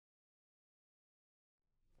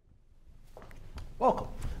Welcome.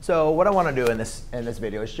 So what I want to do in this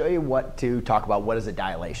video is show you what to talk about what is a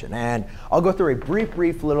dilation. And I'll go through a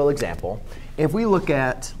brief little example. If we look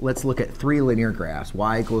at, let's look at three linear graphs,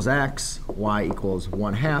 y equals x, y equals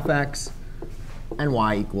 1/2 x, and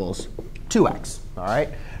y equals 2x. All right?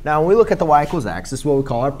 Now when we look at the y equals x, this is what we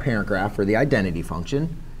call our parent graph or the identity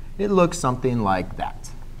function. It looks something like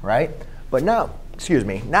that, right? But now,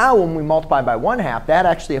 now when we multiply by 1/2, that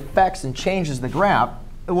actually affects and changes the graph.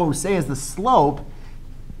 And what we say is the slope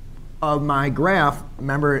of my graph,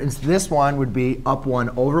 remember this one would be up 1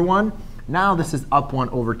 over 1. Now this is up 1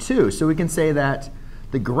 over 2. So we can say that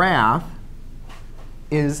the graph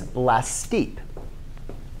is less steep.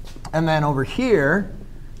 And then over here,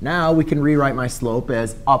 now we can rewrite my slope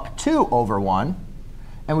as up 2 over 1.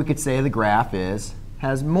 And we could say the graph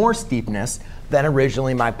has more steepness than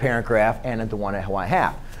originally my parent graph and at the one at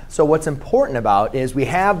y1/2. So what's important about is we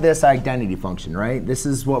have this identity function, right? This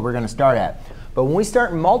is what we're going to start at. But when we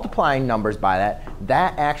start multiplying numbers by that,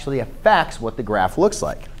 that actually affects what the graph looks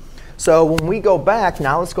like. So when we go back,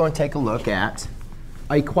 now let's go and take a look at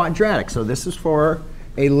a quadratic. So this is for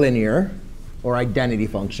a linear or identity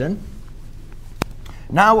function.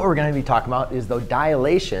 Now what we're going to be talking about is the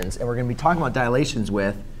dilations, and we're going to be talking about dilations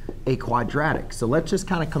with a quadratic. So let's just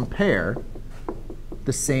kind of compare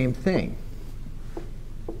the same thing.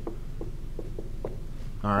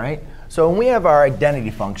 All right? So when we have our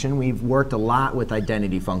identity function, we've worked a lot with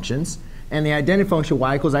identity functions. And the identity function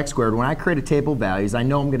y equals x squared, when I create a table of values, I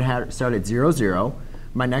know I'm going to start at 0, 0.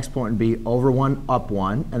 My next point would be over 1, up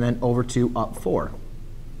 1, and then over 2, up 4.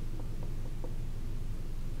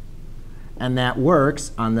 And that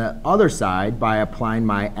works on the other side by applying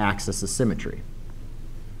my axis of symmetry.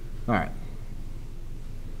 All right.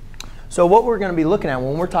 So what we're going to be looking at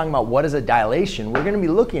when we're talking about what is a dilation, we're going to be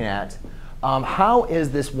looking at how is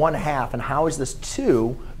this 1/2 and how is this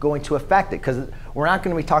 2 going to affect it? Because we're not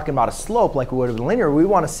going to be talking about a slope like we would have in linear. We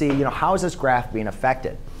want to see, how is this graph being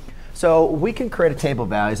affected? So we can create a table of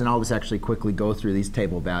values, and I'll just actually quickly go through these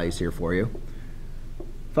table of values here for you.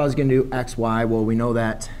 If I was going to do x, y, well, we know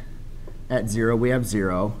that at 0 we have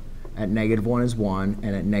 0, at -1 is 1,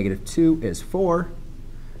 and at -2 is 4,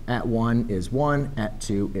 at 1 is 1, at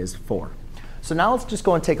 2 is 4. So now let's just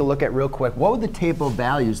go and take a look at real quick, what would the table of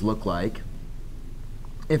values look like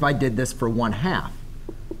if I did this for 1/2?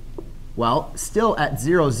 Well, still at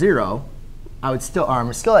 0, 0, I'm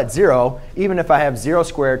still at 0. Even if I have 0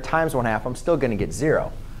 squared times 1/2, I'm still going to get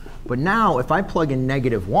 0. But now if I plug in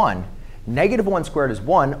 -1, -1 squared is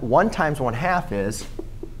 1. 1 times 1/2 is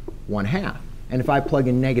 1/2. And if I plug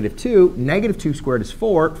in -2, -2 squared is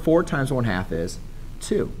 4. 4 times 1/2 is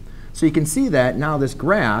 2. So you can see that now this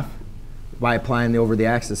graph, by applying over the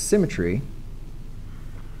axis symmetry,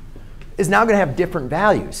 is now going to have different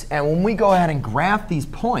values. And when we go ahead and graph these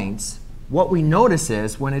points, what we notice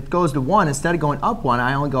is when it goes to 1, instead of going up 1,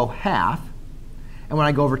 I only go 1/2. And when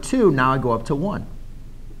I go over 2, now I go up to 1.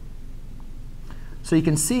 So you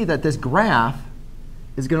can see that this graph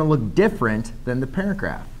is going to look different than the parent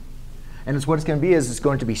graph. And what it's going to be is it's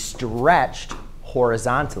going to be stretched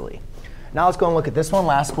horizontally. Now let's go and look at this one,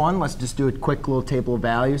 last one. Let's just do a quick little table of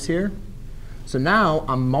values here. So now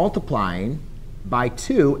I'm multiplying by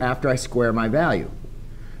 2 after I square my value.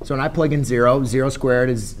 So when I plug in 0, 0 squared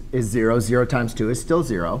is 0. 0 times 2 is still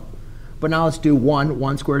 0. But now let's do 1.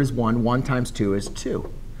 1 squared is 1. 1 times 2 is 2.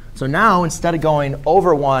 So now instead of going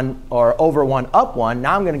over 1 or over 1 up 1,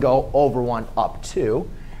 now I'm going to go over 1 up 2.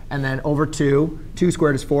 And then over 2, 2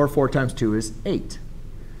 squared is 4. 4 times 2 is 8.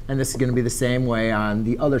 And this is going to be the same way on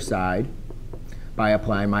the other side by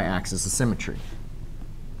applying my axis of symmetry.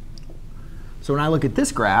 So when I look at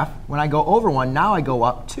this graph, when I go over 1, now I go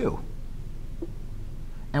up 2.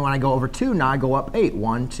 And when I go over 2, now I go up 8.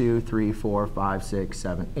 1, 2, 3, 4, 5, 6,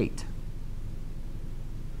 7, 8.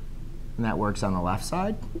 And that works on the left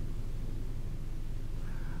side.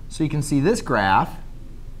 So you can see this graph.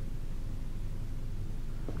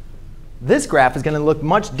 This graph is going to look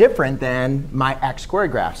much different than my x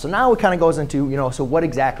squared graph. So now it kind of goes into, so what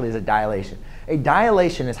exactly is a dilation? A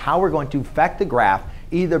dilation is how we're going to affect the graph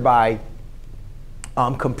either by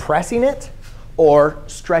compressing it or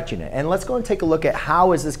stretching it. And let's go and take a look at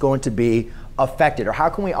how is this going to be affected, or how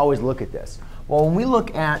can we always look at this? Well, when we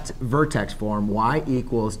look at vertex form, y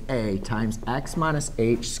equals a times x minus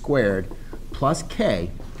h squared plus k,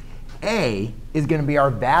 a is going to be our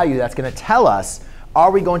value that's going to tell us, are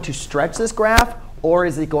we going to stretch this graph or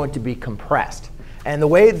is it going to be compressed? And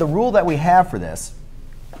the rule that we have for this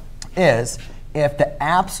is if the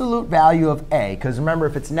absolute value of a, because remember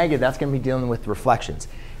if it's negative, that's going to be dealing with reflections.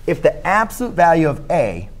 If the absolute value of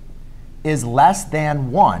a is less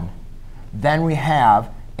than 1, then we have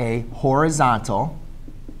a horizontal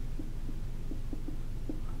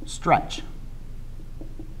stretch.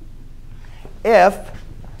 If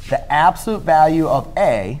the absolute value of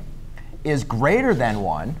A is greater than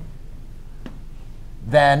 1,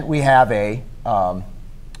 then we have a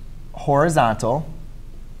horizontal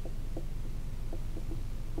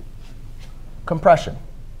compression.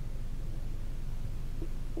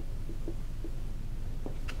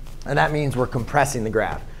 And that means we're compressing the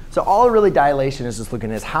graph. So all really dilation is just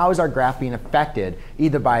looking at is how is our graph being affected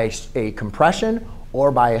either by a compression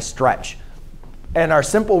or by a stretch. And our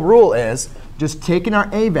simple rule is just taking our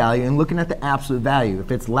A value and looking at the absolute value.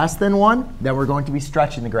 If it's less than 1, then we're going to be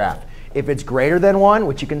stretching the graph. If it's greater than 1,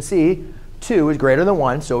 which you can see, 2 is greater than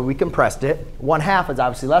 1, so we compressed it. 1/2 is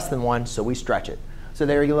obviously less than 1, so we stretch it. So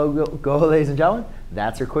there you go, ladies and gentlemen.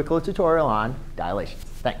 That's your quick little tutorial on dilation.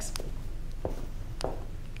 Thanks.